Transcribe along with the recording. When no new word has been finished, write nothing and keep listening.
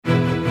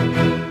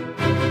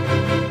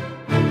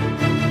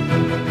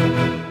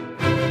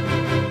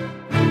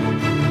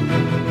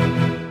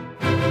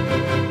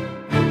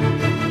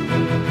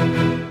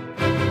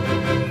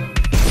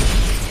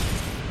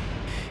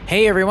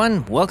Hey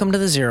everyone, welcome to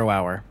the Zero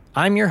Hour.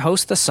 I'm your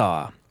host, The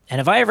Saw, and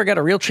have I ever got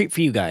a real treat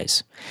for you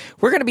guys?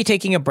 We're going to be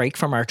taking a break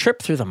from our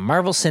trip through the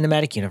Marvel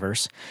Cinematic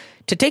Universe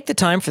to take the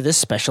time for this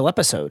special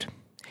episode.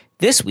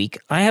 This week,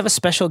 I have a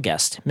special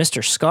guest,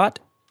 Mr. Scott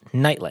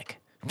Neitlich,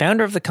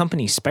 founder of the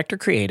company Spector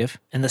Creative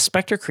and the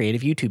Spector Creative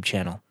YouTube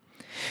channel.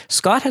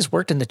 Scott has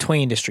worked in the toy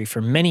industry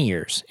for many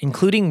years,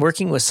 including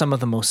working with some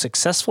of the most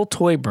successful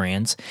toy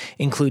brands,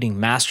 including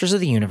Masters of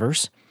the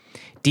Universe,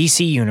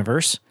 DC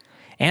Universe,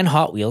 and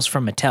Hot Wheels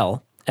from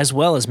Mattel, as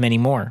well as many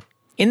more.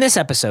 In this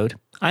episode,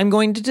 I'm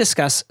going to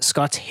discuss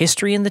Scott's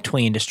history in the toy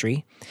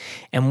industry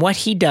and what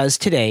he does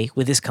today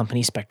with his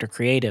company Spector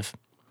Creative.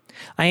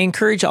 I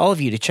encourage all of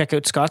you to check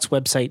out Scott's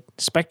website,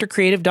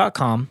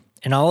 spectorcreative.com,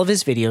 and all of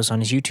his videos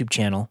on his YouTube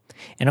channel.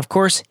 And of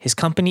course, his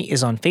company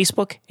is on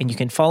Facebook, and you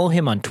can follow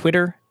him on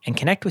Twitter and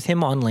connect with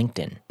him on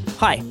LinkedIn.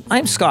 Hi,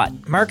 I'm Scott,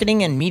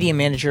 Marketing and Media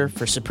Manager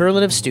for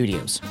Superlative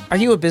Studios. Are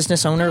you a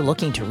business owner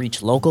looking to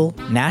reach local,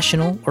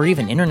 national, or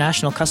even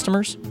international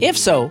customers? If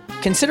so,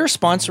 consider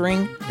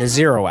sponsoring the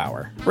Zero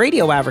Hour.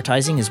 Radio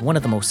advertising is one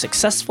of the most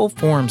successful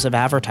forms of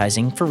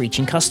advertising for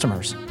reaching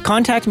customers.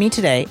 Contact me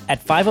today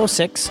at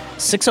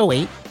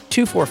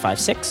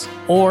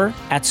 506-608-2456 or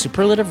at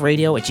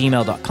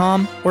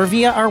superlativeradio@gmail.com or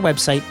via our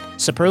website,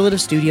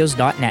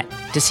 superlativestudios.net,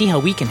 to see how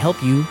we can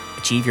help you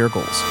achieve your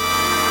goals.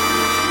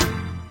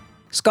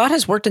 Scott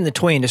has worked in the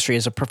toy industry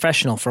as a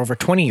professional for over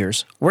 20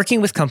 years, working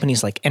with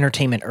companies like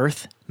Entertainment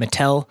Earth,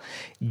 Mattel,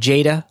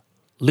 Jada,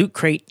 Loot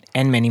Crate,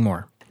 and many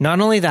more. Not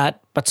only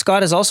that, but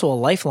Scott is also a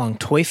lifelong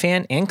toy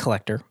fan and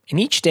collector, and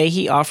each day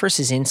he offers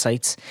his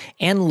insights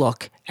and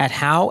look at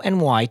how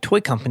and why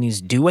toy companies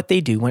do what they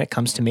do when it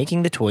comes to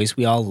making the toys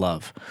we all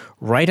love,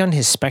 right on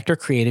his Spector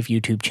Creative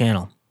YouTube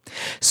channel.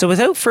 So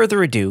without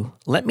further ado,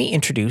 let me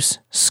introduce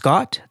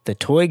Scott, the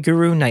toy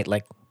guru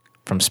Neitlich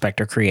from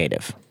Spector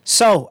Creative.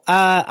 So,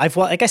 I've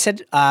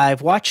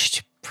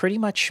watched pretty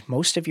much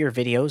most of your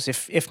videos,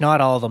 if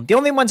not all of them. The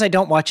only ones I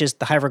don't watch is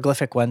the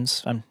hieroglyphic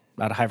ones. I'm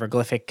not a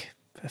hieroglyphic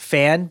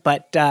fan,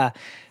 but no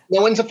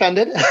one's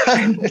offended.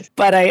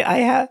 but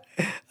I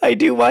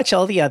do watch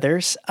all the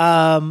others.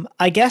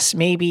 I guess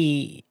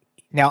maybe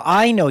now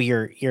I know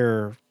your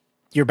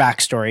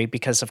backstory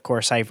because, of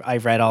course,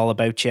 I've read all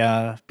about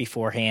you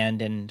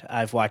beforehand, and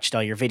I've watched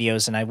all your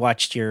videos, and I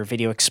watched your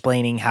video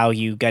explaining how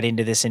you got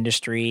into this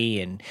industry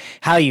and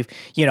how you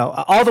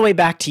all the way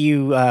back to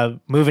you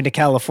moving to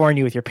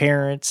California with your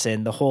parents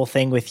and the whole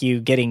thing with you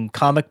getting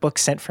comic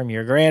books sent from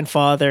your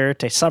grandfather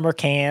to summer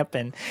camp.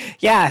 And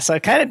yeah, so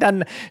I've kind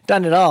of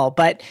done it all.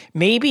 But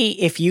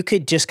maybe if you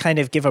could just kind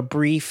of give a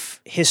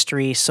brief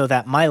history so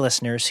that my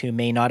listeners who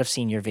may not have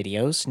seen your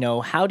videos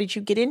know, how did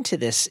you get into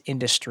this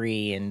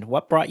industry and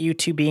what brought you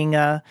to being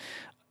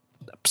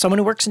someone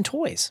who works in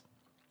toys?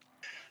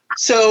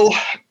 So,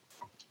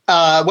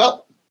 I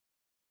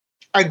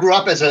grew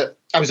up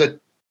I was a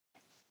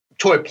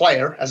toy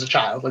player as a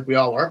child, like we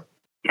all were.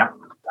 Yeah.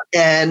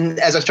 And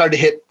as I started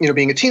to hit,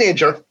 being a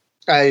teenager,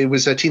 I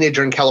was a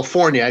teenager in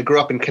California. I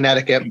grew up in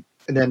Connecticut,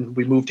 and then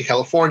we moved to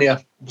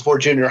California before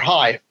junior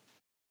high.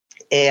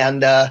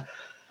 And,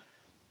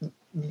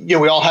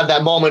 we all have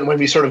that moment when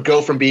we sort of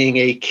go from being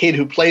a kid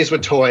who plays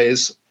with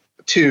toys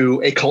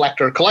to a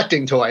collector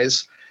collecting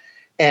toys.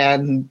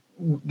 And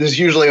there's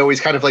usually always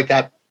kind of like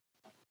that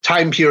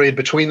time period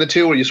between the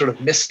two where you sort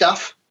of miss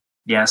stuff.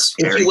 Yes,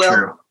 if very you will.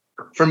 true.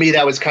 For me,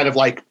 that was kind of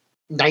like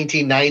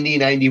 1990,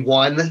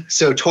 91.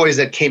 So toys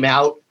that came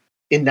out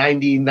in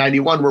 90,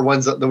 91 were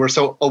ones that were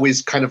so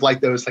always kind of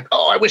like those, like,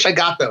 oh, I wish I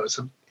got those.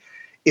 And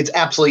it's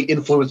absolutely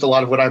influenced a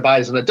lot of what I buy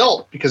as an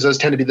adult because those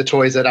tend to be the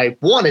toys that I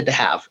wanted to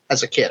have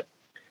as a kid.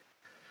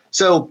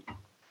 So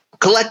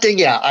collecting,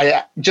 yeah,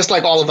 I just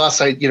like all of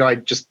us, I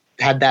just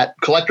had that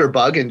collector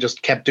bug and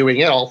just kept doing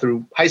it all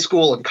through high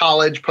school and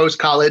college,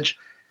 post-college.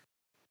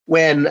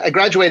 When I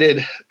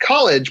graduated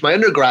college, my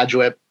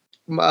undergraduate,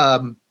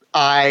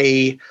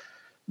 I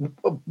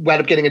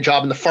wound up getting a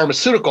job in the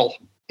pharmaceutical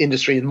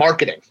industry in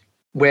marketing,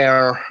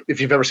 where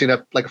if you've ever seen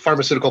a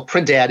pharmaceutical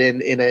print ad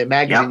in a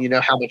magazine, Yeah. you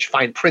know how much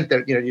fine print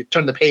there, you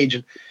turn the page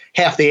and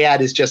half the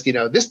ad is just,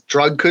 this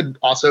drug could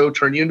also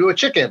turn you into a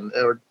chicken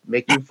or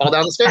make you fall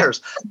down the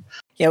stairs.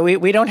 Yeah,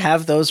 we don't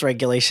have those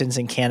regulations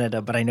in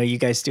Canada, but I know you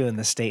guys do in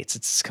the States.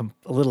 It's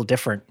a little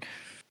different.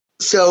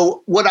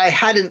 So what I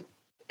hadn't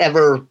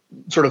ever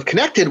sort of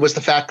connected was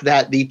the fact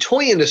that the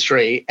toy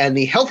industry and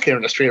the healthcare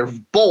industry are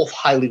both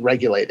highly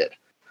regulated.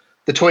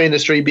 The toy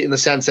industry in the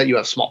sense that you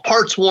have small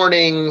parts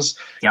warnings,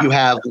 Yeah. you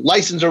have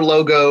licensor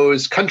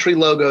logos, country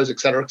logos, et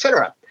cetera, et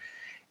cetera.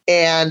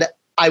 And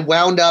I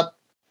wound up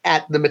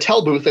at the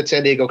Mattel booth at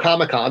San Diego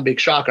Comic-Con, big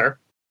shocker.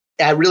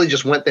 I really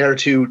just went there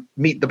to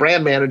meet the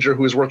brand manager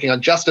who was working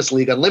on Justice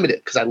League Unlimited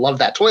because I love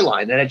that toy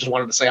line. And I just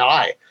wanted to say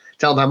hi,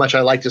 tell him how much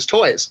I liked his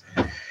toys.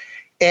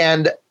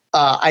 And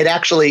I'd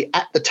actually,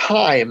 at the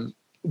time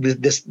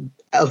this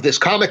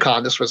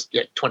Comic-Con, this was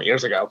 20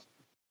 years ago,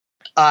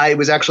 I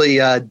was actually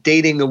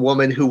dating a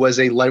woman who was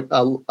a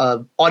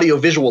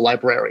audiovisual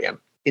librarian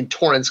in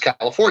Torrance,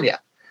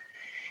 California.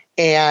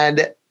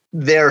 And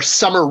their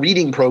summer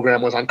reading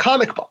program was on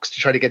comic books to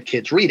try to get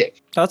kids reading.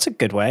 Oh, that's a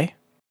good way.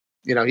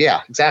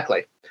 Yeah,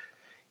 exactly.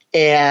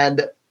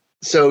 And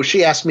so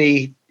she asked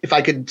me if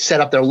I could set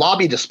up their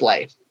lobby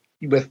display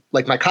with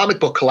like my comic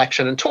book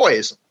collection and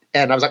toys.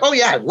 And I was like, oh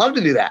yeah, I'd love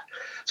to do that.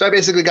 So I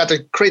basically got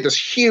to create this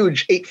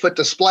huge 8-foot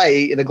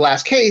display in a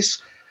glass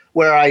case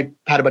where I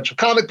had a bunch of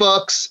comic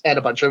books and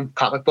a bunch of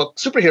comic book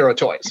superhero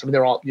toys. I mean,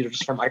 they're all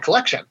just from my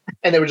collection.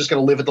 And they were just going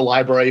to live at the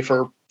library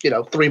for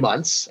 3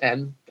 months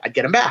and I'd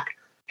get them back.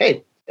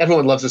 Hey,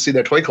 everyone loves to see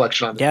their toy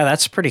collection on there. Yeah,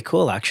 that's pretty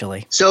cool,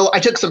 actually. So I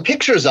took some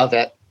pictures of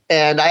it,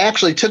 and I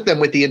actually took them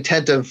with the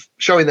intent of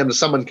showing them to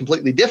someone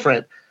completely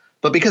different.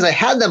 But because I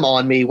had them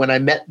on me when I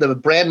met the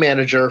brand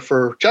manager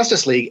for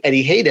Justice League,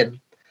 Eddie Hayden,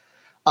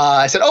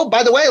 I said, oh,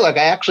 by the way, I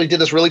actually did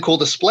this really cool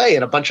display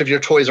and a bunch of your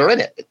toys are in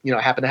it.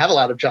 I happen to have a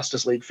lot of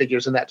Justice League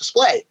figures in that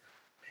display.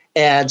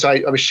 And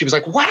so she was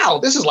like, wow,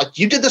 this is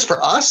you did this for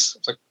us? I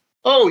was like,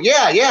 oh,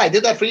 yeah, I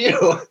did that for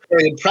you.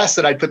 Very impressed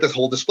that I'd put this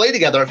whole display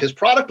together of his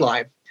product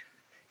line.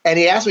 And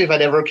he asked me if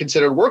I'd ever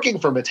considered working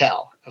for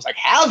Mattel. I was like,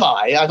 have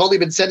I? I've only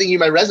been sending you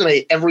my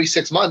resume every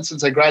 6 months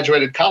since I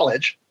graduated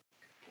college.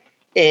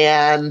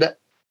 And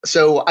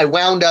so I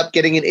wound up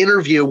getting an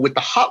interview with the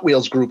Hot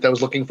Wheels group that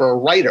was looking for a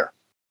writer.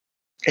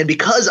 And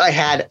because I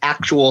had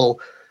actual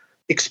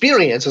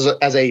experience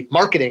as a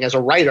marketing, as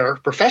a writer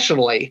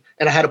professionally,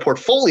 and I had a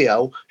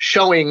portfolio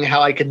showing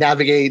how I could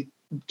navigate,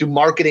 do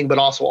marketing, but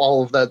also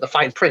all of the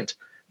fine print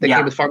that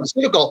came with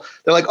pharmaceutical,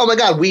 they're like, oh my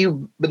God, we've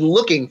been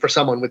looking for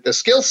someone with this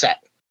skill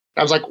set.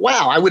 I was like,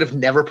 wow, I would have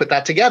never put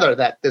that together,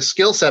 that this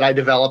skill set I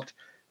developed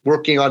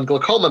working on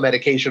glaucoma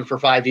medication for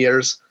 5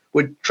 years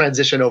would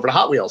transition over to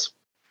Hot Wheels.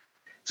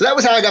 So that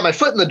was how I got my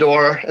foot in the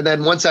door. And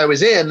then once I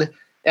was in,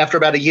 after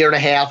about a year and a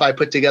half, I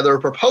put together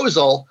a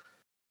proposal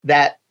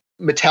that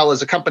Mattel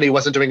as a company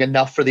wasn't doing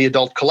enough for the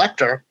adult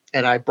collector.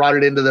 And I brought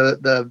it into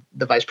the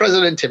vice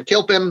president, Tim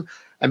Kilpin.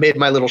 I made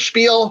my little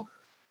spiel.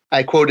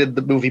 I quoted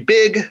the movie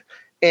Big.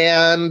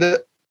 And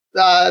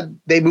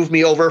they moved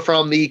me over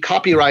from the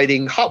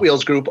copywriting Hot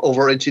Wheels group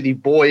over into the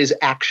boys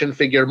action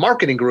figure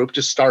marketing group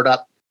to start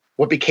up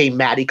what became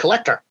Matty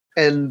Collector.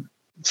 And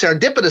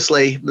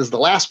serendipitously, this is the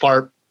last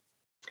part,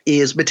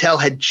 is Mattel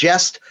had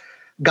just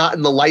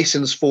gotten the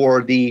license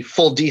for the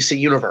full DC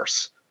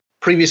universe.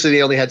 Previously,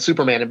 they only had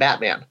Superman and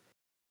Batman.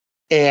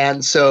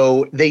 And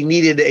so they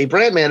needed a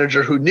brand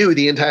manager who knew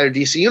the entire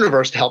DC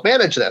universe to help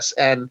manage this.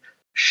 And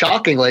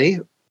shockingly,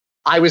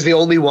 I was the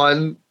only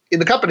one in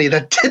the company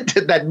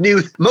that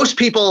knew. Most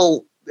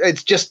people,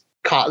 it's just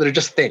they're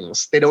just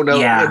things. They don't know.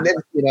 Yeah. And then,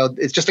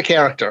 it's just a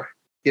character.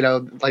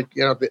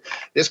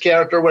 This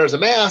character wears a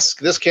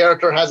mask. This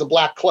character has a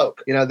black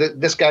cloak.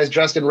 This guy's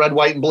dressed in red,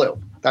 white, and blue.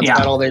 That's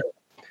about all they know.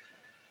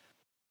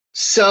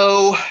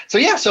 So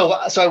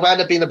I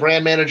wound up being the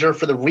brand manager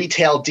for the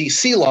retail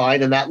DC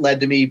line, and that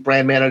led to me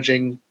brand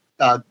managing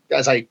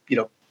as I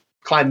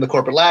climbed the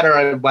corporate ladder.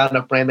 I wound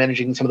up brand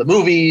managing some of the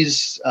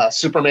movies,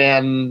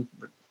 Superman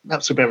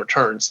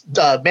Returns,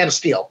 Man of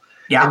Steel,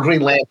 and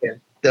Green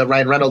Lantern, the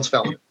Ryan Reynolds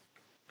film.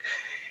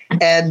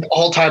 And the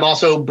whole time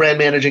also brand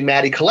managing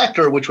Matty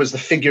Collector, which was the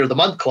figure of the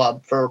month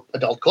club for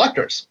adult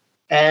collectors.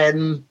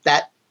 And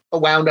that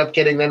wound up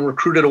getting then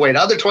recruited away to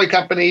other toy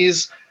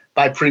companies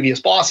by previous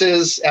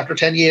bosses after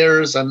 10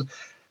 years. And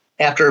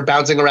after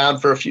bouncing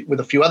around with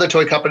a few other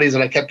toy companies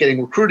that I kept getting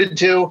recruited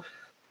to,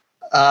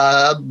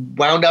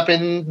 wound up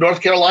in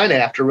North Carolina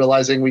after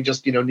realizing we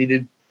just,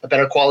 needed a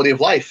better quality of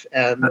life.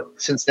 And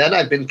since then,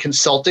 I've been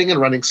consulting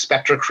and running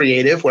Spector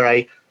Creative, where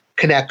I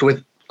connect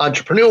with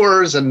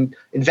entrepreneurs and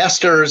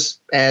investors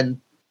and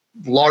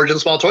large and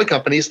small toy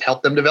companies to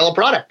help them develop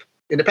product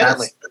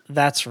independently.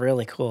 That's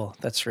really cool.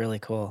 That's really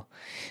cool.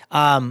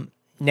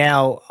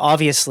 Now,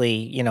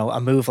 obviously, a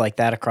move like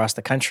that across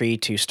the country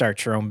to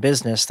start your own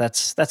business,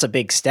 that's a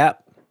big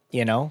step,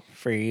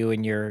 for you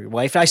and your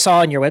wife. I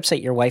saw on your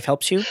website, your wife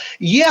helps you.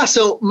 Yeah.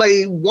 So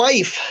my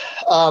wife,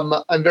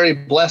 I'm very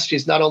blessed.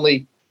 She's not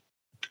only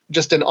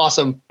just an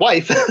awesome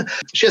wife,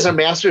 she has a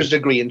master's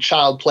degree in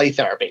child play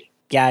therapy.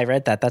 Yeah, I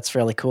read that. That's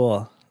really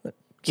cool. You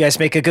guys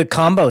make a good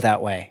combo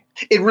that way.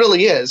 It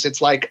really is.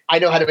 It's like, I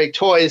know how to make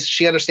toys.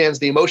 She understands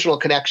the emotional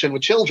connection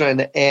with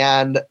children.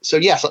 And so,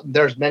 yes,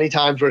 there's many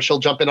times where she'll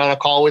jump in on a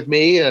call with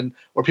me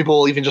or people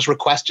will even just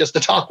request just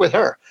to talk with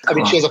her. I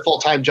mean, she has a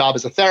full-time job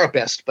as a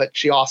therapist, but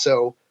she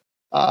also,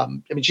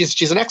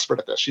 she's an expert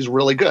at this. She's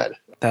really good.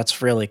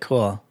 That's really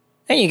cool.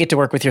 And you get to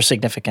work with your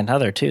significant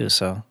other too.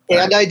 So.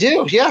 And I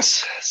do.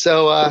 Yes.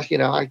 So,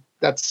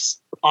 that's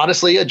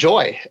honestly a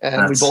joy.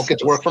 And we both get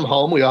to work from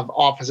home. We have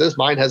offices.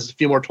 Mine has a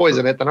few more toys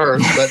in it than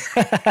hers,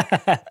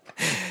 but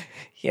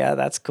yeah,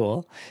 that's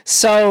cool.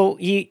 So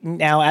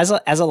now as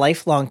a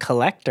lifelong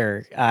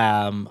collector,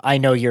 I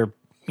know you're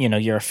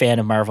a fan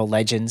of Marvel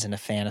Legends and a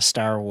fan of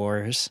Star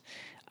Wars,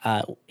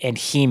 and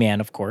He-Man,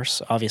 of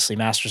course, obviously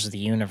Masters of the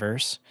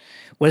Universe.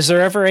 Was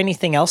there ever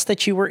anything else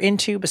that you were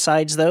into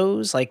besides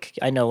those? Like,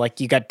 I know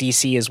you got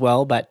DC as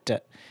well,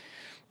 but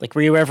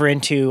were you ever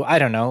into, I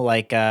don't know,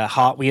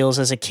 Hot Wheels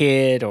as a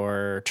kid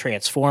or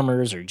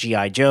Transformers or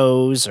G.I.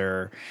 Joes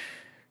or,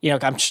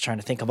 I'm just trying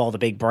to think of all the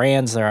big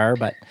brands there are,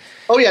 but.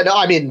 Oh yeah, no,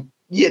 I mean,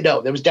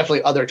 there was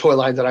definitely other toy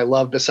lines that I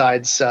loved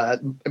besides,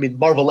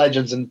 Marvel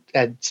Legends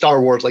and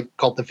Star Wars, like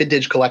called the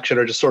Vintage Collection,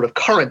 are just sort of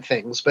current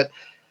things. But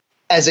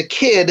as a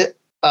kid,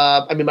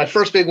 my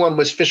first big one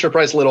was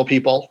Fisher-Price Little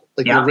People,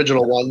 like the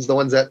original ones, the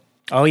ones that.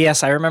 Oh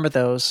yes, I remember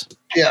those.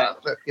 Yeah,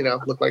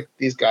 look like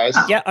these guys.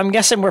 Yeah, I'm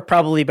guessing we're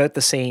probably about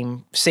the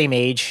same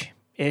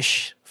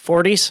age-ish,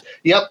 40s.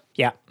 Yep.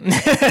 Yeah.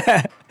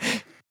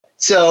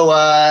 So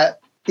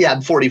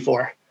I'm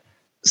 44.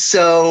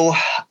 So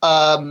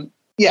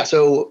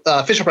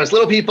Fisher-Price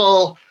Little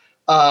People,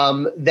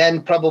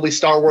 then probably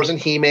Star Wars and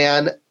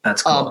He-Man.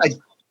 That's cool.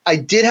 I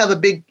did have a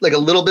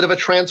little bit of a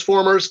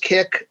Transformers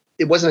kick.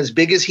 It wasn't as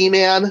big as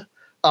He-Man.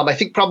 I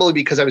think probably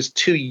because I was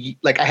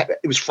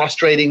it was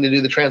frustrating to do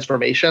the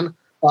transformation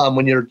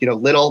when you're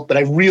little. But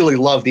I really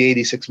love the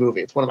 '86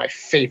 movie. It's one of my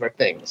favorite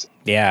things.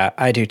 Yeah,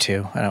 I do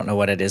too. I don't know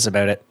what it is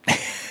about it.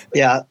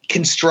 Yeah,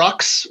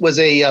 Construx was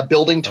a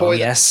building toy. Oh,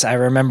 yes, I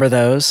remember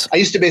those. I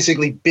used to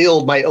basically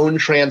build my own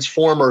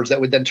Transformers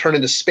that would then turn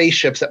into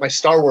spaceships that my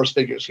Star Wars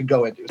figures could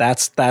go into.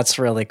 That's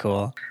really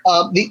cool.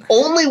 The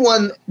only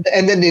one,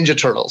 and then Ninja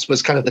Turtles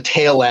was kind of the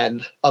tail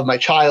end of my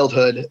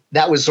childhood.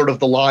 That was sort of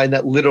the line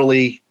that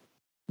literally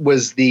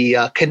was the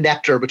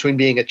connector between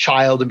being a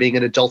child and being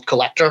an adult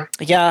collector.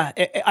 Yeah,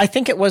 I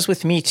think it was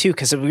with me too,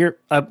 because we're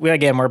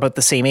about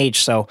the same age.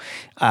 So,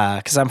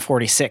 because I'm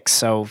 46,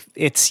 so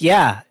it's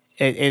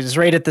It was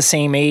right at the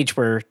same age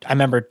where I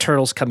remember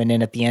Turtles coming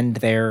in at the end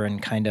there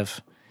and kind of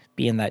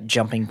being that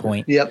jumping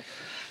point. Yep.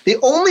 The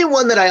only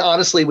one that I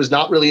honestly was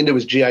not really into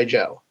was G.I.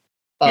 Joe.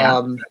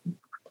 Yeah.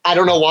 I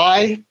don't know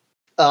why.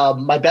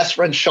 My best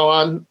friend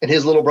Sean and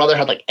his little brother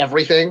had like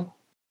everything.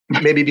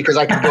 Maybe because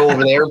I could go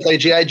over there and play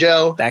G.I.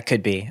 Joe. That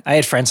could be. I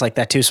had friends like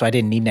that too, so I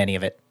didn't need any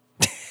of it.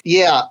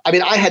 Yeah.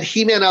 I had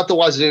He-Man out the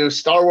wazoo,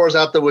 Star Wars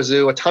out the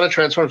wazoo, a ton of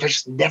Transformers. I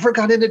just never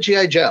got into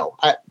G.I. Joe.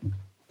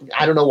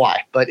 I don't know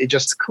why, but it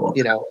just, cool.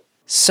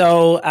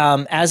 So,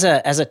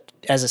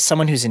 as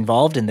someone who's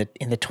involved in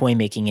the toy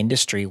making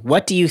industry,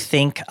 what do you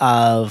think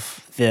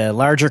of the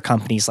larger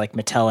companies like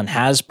Mattel and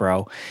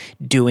Hasbro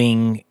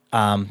doing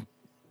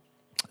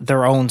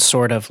their own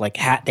sort of like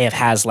they have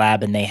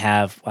HasLab and they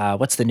have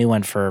what's the new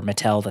one for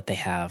Mattel that they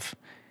have?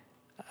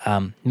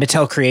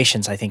 Mattel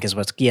Creations, I think is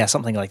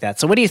something like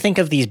that. So, what do you think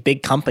of these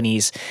big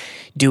companies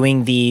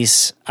doing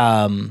these?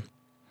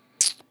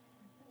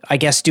 I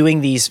guess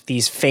doing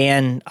these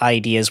fan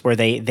ideas where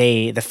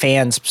the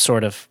fans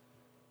sort of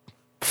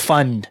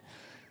fund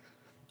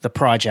the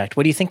project.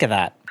 What do you think of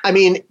that?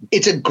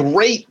 It's a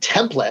great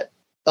template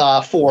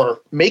for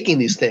making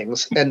these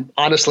things. And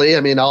honestly,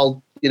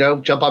 I'll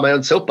jump on my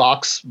own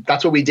soapbox.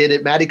 That's what we did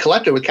at Matty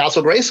Collector with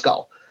Castle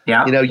Grayskull.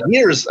 Yeah.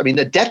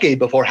 A decade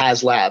before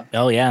HasLab.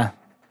 Oh yeah,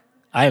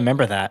 I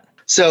remember that.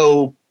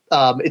 So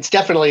it's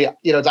definitely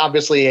it's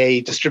obviously a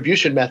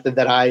distribution method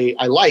that I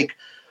like.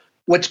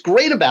 What's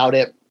great about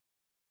it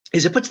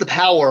is it puts the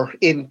power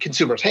in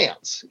consumers'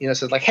 hands. So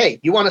it's like, hey,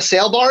 you want a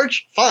sail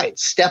barge? Fine,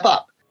 step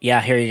up.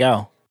 Yeah, here you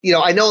go.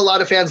 I know a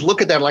lot of fans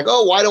look at that like,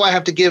 oh, why do I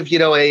have to give,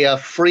 a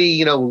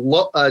free, a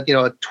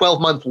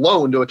 12-month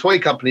loan to a toy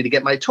company to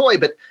get my toy?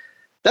 But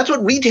that's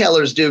what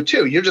retailers do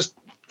too.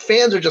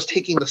 Fans are just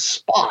taking the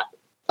spot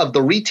of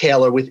the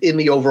retailer within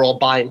the overall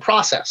buying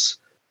process.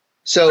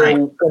 So right.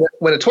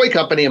 when a toy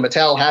company, a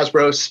Mattel,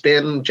 Hasbro,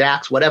 Spin,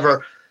 Jax,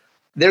 whatever,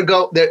 they're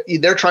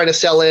trying to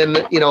sell in,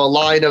 a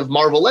line of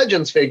Marvel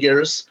Legends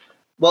figures.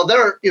 Well,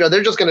 they're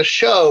just going to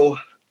show,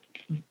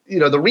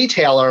 the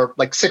retailer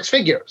like 6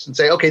 figures and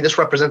say, okay, this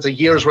represents a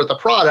year's worth of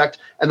product,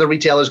 and the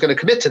retailer is going to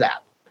commit to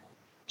that.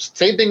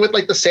 Same thing with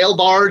like the sail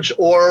barge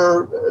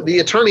or the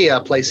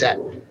Eternia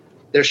playset.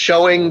 They're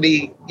showing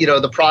the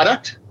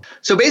product.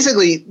 So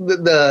basically,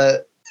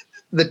 the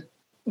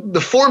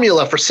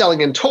formula for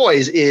selling in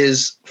toys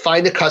is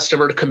find a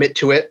customer to commit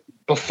to it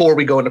before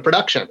we go into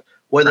production.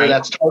 Whether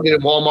that's Target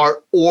and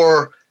Walmart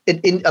or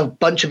in a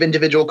bunch of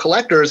individual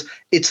collectors,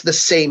 it's the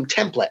same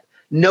template.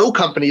 No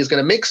company is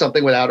going to make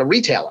something without a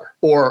retailer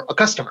or a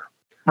customer.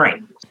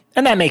 Right.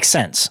 And that makes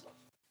sense.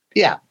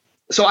 Yeah.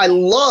 So I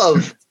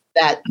love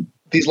that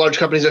these large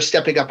companies are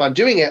stepping up on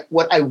doing it.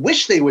 What I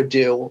wish they would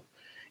do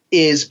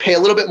is pay a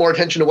little bit more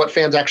attention to what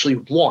fans actually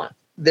want.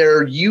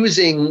 They're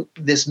using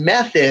this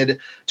method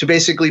to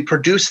basically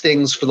produce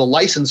things for the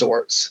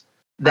licensors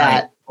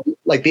that,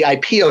 like the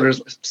IP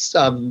owners.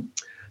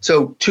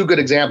 So 2 good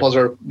examples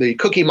are the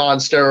Cookie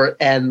Monster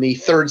and the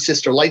Third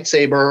Sister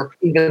lightsaber,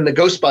 even the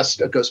Ghost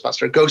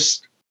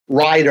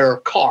Rider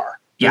car.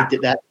 Yeah.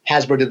 Did that.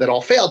 Hasbro did that,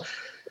 all failed.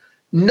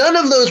 None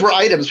of those were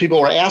items people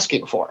were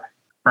asking for.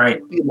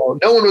 Right.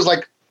 No one was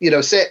like,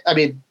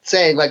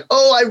 saying like,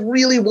 oh, I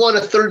really want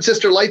a Third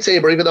Sister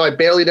lightsaber, even though I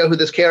barely know who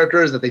this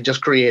character is that they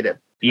just created.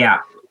 Yeah.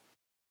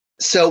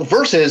 So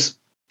versus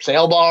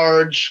Sail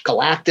Barge,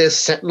 Galactus,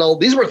 Sentinel,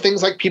 these were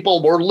things like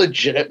people were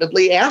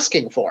legitimately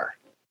asking for.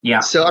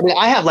 Yeah. So,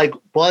 I have like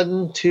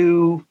 1,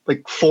 2,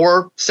 like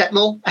 4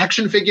 Sentinel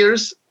action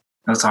figures.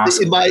 That's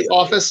awesome. In my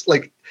office,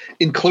 like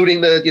including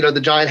the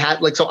giant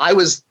hat. Like, so I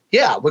was,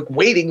 like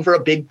waiting for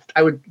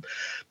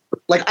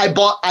Like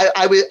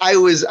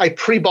I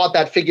pre-bought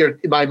that figure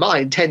in my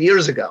mind 10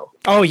 years ago.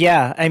 Oh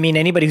yeah. I mean,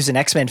 anybody who's an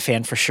X-Men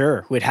fan for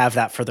sure would have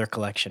that for their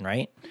collection,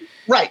 right?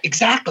 Right.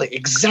 Exactly.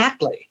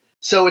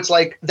 So it's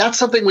like, that's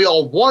something we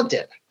all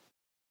wanted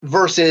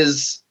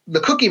versus the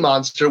Cookie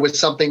Monster was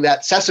something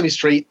that Sesame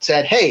Street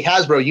said, hey,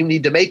 Hasbro, you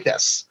need to make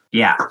this.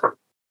 Yeah.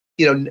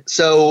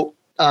 So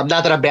not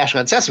that I'm bashing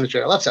on Sesame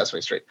Street. I love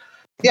Sesame Street.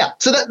 Yeah.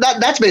 So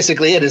that's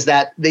basically it, is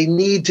that they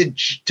need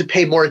to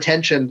pay more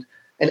attention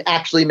and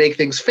actually make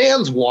things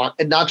fans want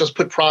and not just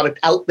put product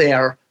out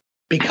there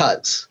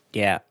because.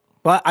 Yeah.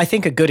 Well, I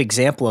think a good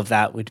example of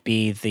that would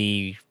be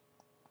the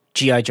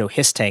G.I. Joe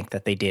Hiss Tank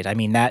that they did. I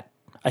mean,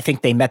 I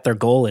think they met their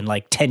goal in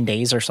like 10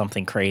 days or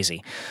something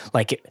crazy.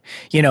 Like,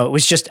 it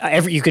was just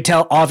you could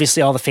tell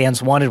obviously all the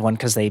fans wanted one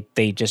because they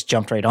just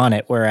jumped right on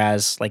it.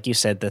 Whereas, like you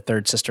said, the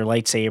Third Sister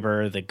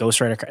lightsaber, the Ghost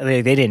Rider,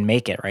 they didn't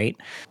make it, right?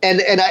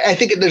 And I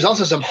think there's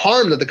also some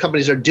harm that the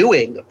companies are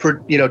doing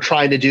for,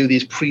 trying to do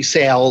these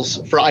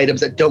pre-sales for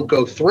items that don't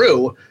go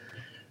through.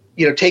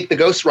 Take the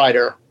Ghost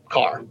Rider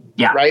car,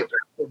 right?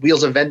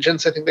 Wheels of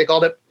Vengeance, I think they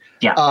called it.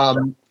 Yeah.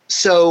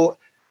 So,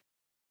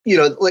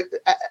 like,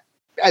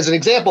 as an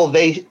example,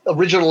 they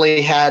originally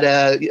had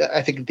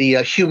I think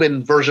the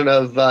human version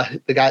of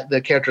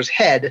the character's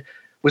head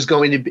was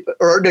going to be,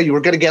 or no, you were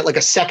going to get like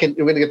you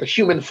were going to get the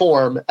human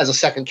form as a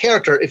second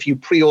character if you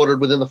pre-ordered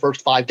within the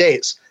first 5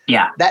 days.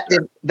 Yeah. That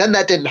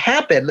didn't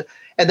happen,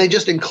 and they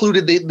just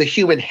included the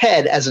human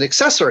head as an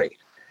accessory.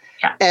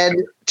 Yeah.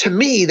 And to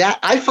me, that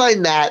I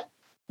find that,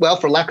 well,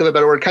 for lack of a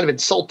better word, kind of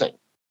insulting.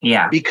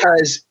 Yeah.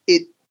 Because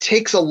it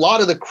takes a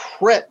lot of the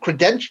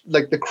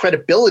the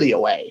credibility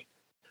away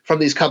from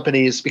these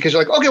companies, because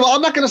you're like, okay, well,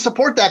 I'm not going to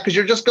support that because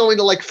you're just going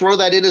to like throw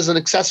that in as an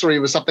accessory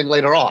with something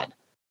later on.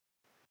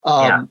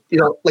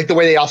 Like the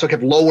way they also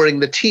kept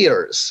lowering the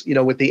tiers,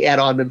 with the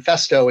add-on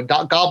Mephisto and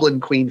Goblin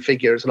Queen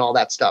figures and all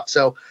that stuff.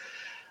 So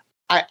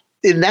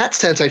in that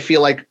sense, I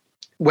feel like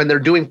when they're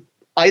doing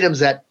items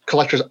that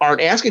collectors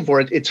aren't asking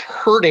for, it's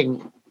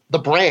hurting the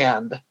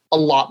brand a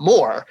lot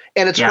more,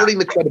 and it's hurting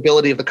the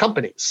credibility of the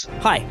companies.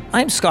 Hi,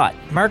 I'm Scott,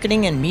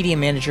 Marketing and Media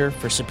Manager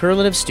for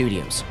Superlative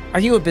Studios.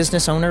 Are you a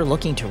business owner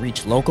looking to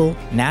reach local,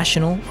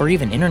 national, or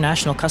even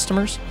international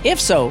customers? If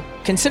so,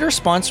 consider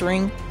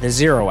sponsoring the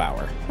 0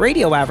 Hour.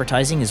 Radio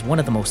advertising is one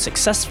of the most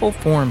successful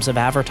forms of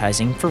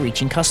advertising for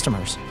reaching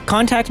customers.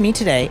 Contact me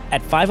today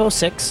at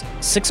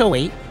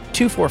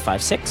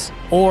 506-608-2456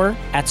 or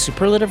at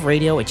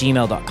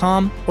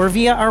superlativeradio@gmail.com or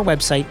via our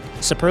website,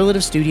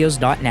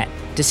 superlativestudios.net,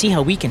 to see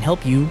how we can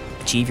help you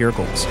achieve your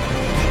goals.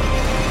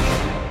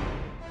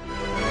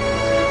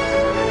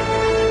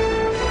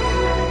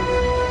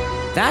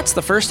 That's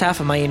the first half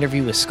of my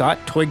interview with Scott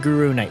Toy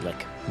Guru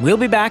Neitlich. We'll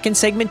be back in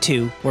segment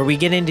 2, where we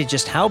get into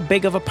just how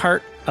big of a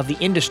part of the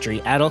industry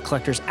adult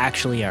collectors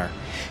actually are.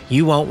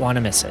 You won't want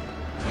to miss it.